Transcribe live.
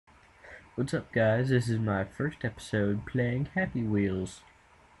What's up, guys? This is my first episode playing Happy Wheels.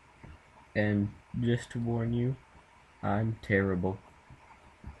 And just to warn you, I'm terrible.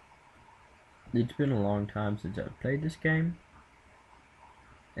 It's been a long time since I've played this game.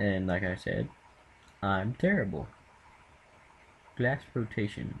 And like I said, I'm terrible. Glass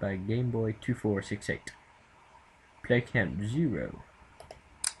Rotation by Game Boy 2468. Play count 0.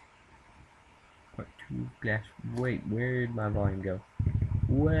 Part 2 glass. Wait, where did my volume go?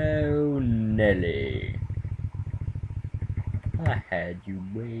 Well, Nelly. I had you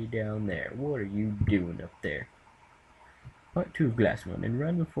way down there. What are you doing up there? Part 2 of Glass One, and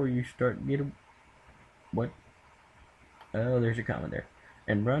run before you start. Get a... What? Oh, there's a comma there.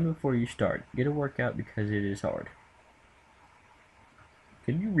 And run before you start. Get a workout because it is hard.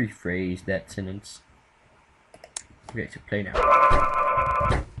 Can you rephrase that sentence? Okay, so play now.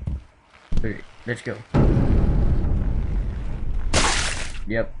 Okay, let's go.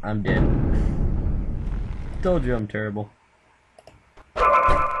 Yep, I'm dead. Told you I'm terrible.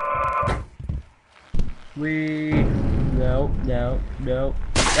 No.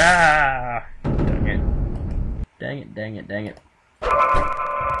 Ah! Dang it.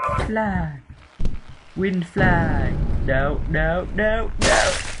 Fly! Wind fly! No!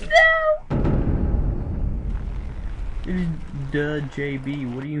 Duh,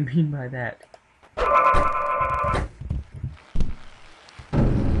 JB, what do you mean by that?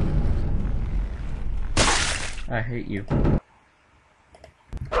 I hate you.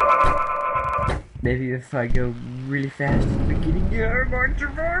 Maybe if I go really fast at the beginning, I might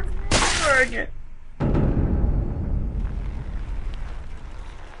survive. Dang it.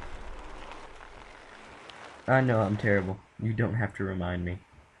 I know I'm terrible. You don't have to remind me.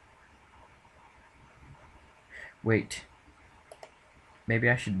 Wait. Maybe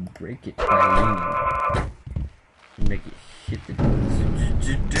I should break it by leaning. And make it hit the...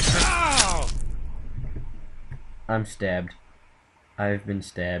 I'm stabbed. I've been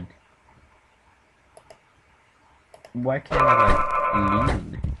stabbed. Why can't I, like,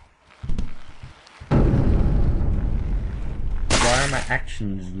 lean? Why are my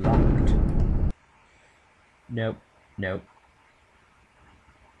actions locked? Nope.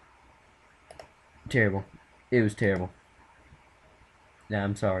 Terrible. It was terrible. Nah,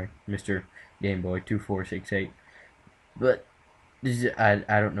 I'm sorry, Mr. Game Boy 2468. But I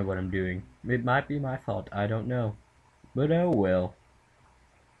don't know what I'm doing. It might be my fault. I don't know. But oh well.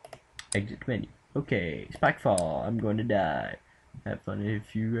 Exit menu. Okay, Spikefall. I'm going to die. Have fun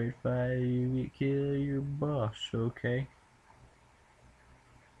if you rate 5, you kill your boss. Okay.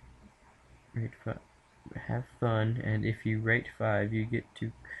 Rate 5. Have fun, and if you rate 5, you get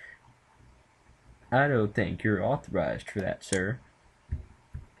to... I don't think you're authorized for that, sir.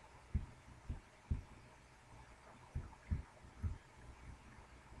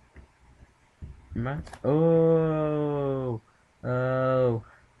 Oh,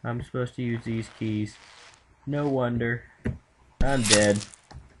 I'm supposed to use these keys. No wonder. I'm dead.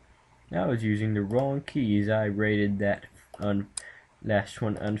 I was using the wrong keys. I rated that last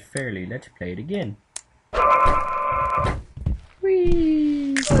one unfairly. Let's play it again.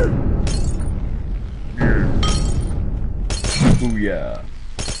 Whee! Booyah!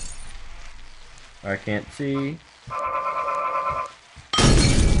 I can't see.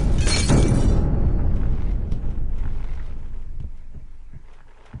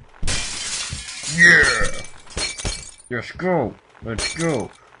 Yeah! Let's go!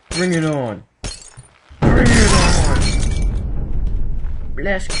 Bring it on!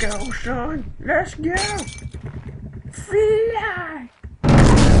 Let's go, son! Let's go! Fly!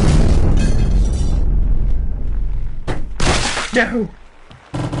 No!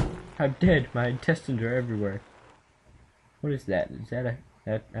 I'm dead. My intestines are everywhere. What is that? Is that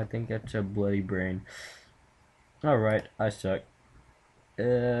I think that's a bloody brain. Alright, I suck.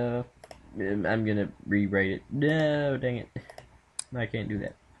 I'm gonna re-rate it. No, dang it. I can't do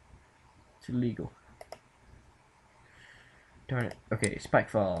that. It's illegal. Darn it. Okay,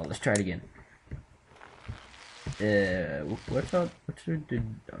 Spikefall. Let's try it again. What's up?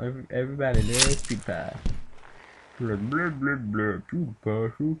 Everybody loves Speed Pie. Blah, blah, blah, blah. Speed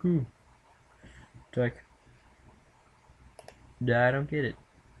Pie, so cool. It's like... I don't get it.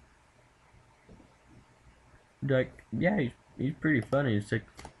 Like, yeah, he's pretty funny. It's like...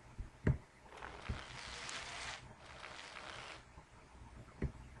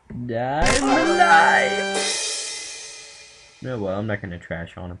 I'm alive! No, well, I'm not gonna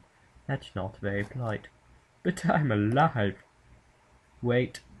trash on him. That's not very polite. But I'm alive.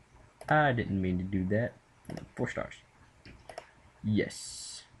 Wait, I didn't mean to do that. 4 stars.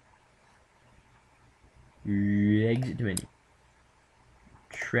 Yes. Exit menu.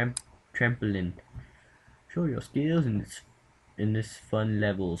 trampolin. Show your skills in this fun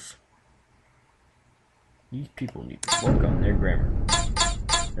levels. These people need to work on their grammar.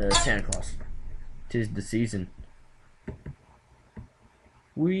 Santa Claus. 'Tis the season.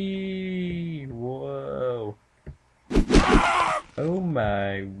 Wee! Whoa! Oh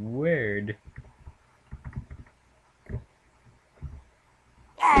my word!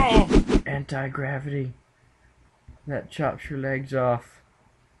 Anti-gravity. That chops your legs off.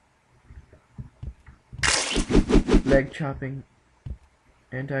 Leg chopping.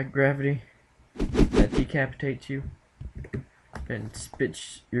 Anti-gravity. That decapitates you. And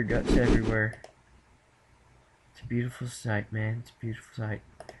spits your guts everywhere. It's a beautiful sight, man. It's a beautiful sight.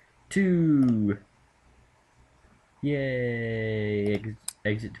 2. Yay!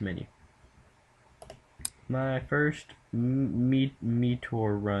 Exit to menu. My first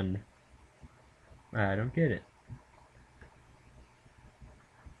metor run. I don't get it.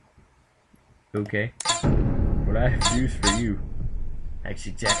 Okay. What I have used for you. That's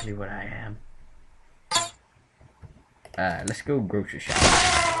exactly what I am. Let's go grocery shopping.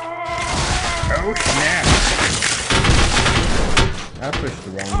 Oh snap! I pushed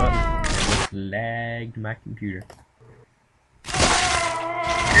the wrong button. I just lagged my computer.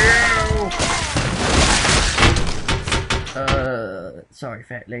 Sorry,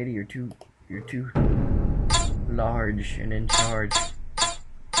 fat lady, you're too large and in charge.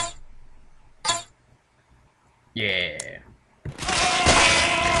 Yeah.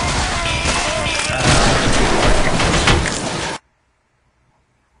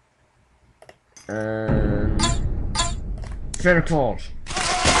 Santa Claus.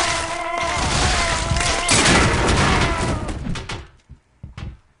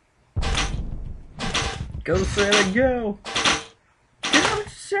 Go Santa, go! Go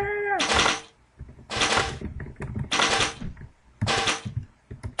Santa!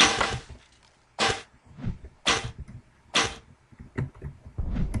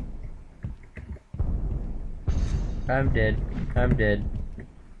 I'm dead. I'm dead.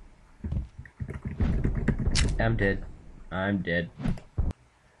 I'm dead. I'm dead.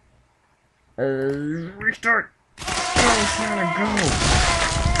 Restart! Go Santa, go!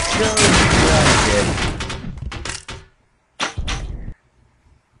 Go! I'm dead.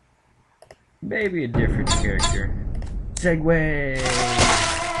 Maybe a different character. Segway!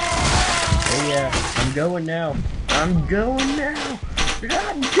 Oh yeah, I'm going now. I'm going now!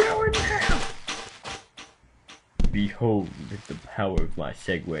 I'm going now! Behold the power of my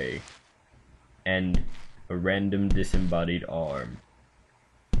Segway. And a random disembodied arm.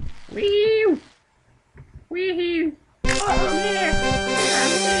 Wee! Wee! Oh yeah!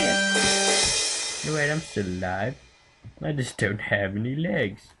 I'm dead! No wait, I'm still alive. I just don't have any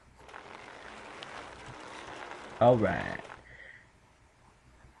legs. Alright.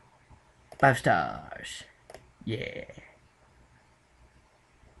 5 stars. Yeah.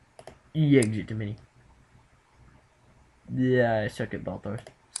 Exit the mini. Yeah, I suck at ball throws.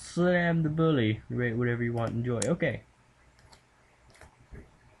 Slam the bully. Rate whatever you want. Enjoy. Okay.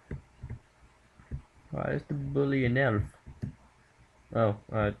 Why is the bully an elf? Oh,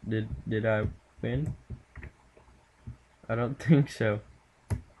 did I win? I don't think so.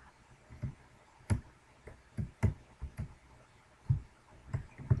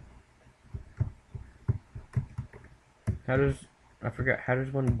 How does, I forgot, how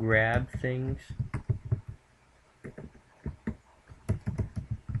does one grab things?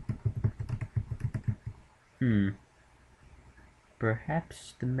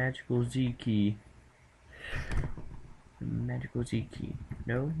 Perhaps the magical Z key. The magical Z key.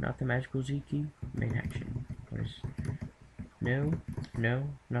 No, not the magical Z key. Main action. What is, no,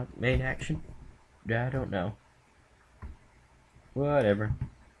 not main action. I don't know. Whatever.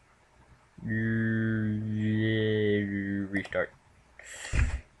 Restart.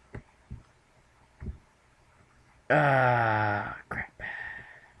 Ah, crap.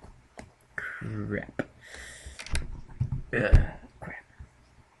 Crap. Crap.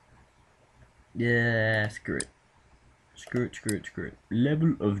 Yeah, screw it. Screw it.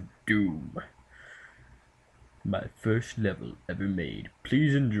 Level of Doom. My first level ever made.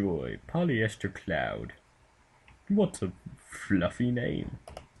 Please enjoy. Polyester Cloud. What a fluffy name.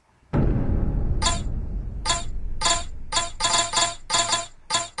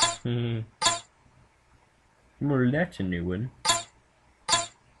 Well, that's a new one.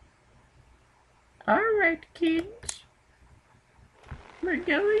 Alright, kids. We're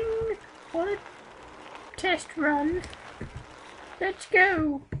going on a test run. Let's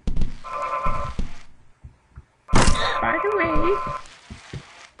go. By the way,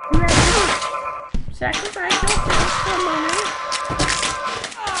 you have to sacrifice yourself for a moment.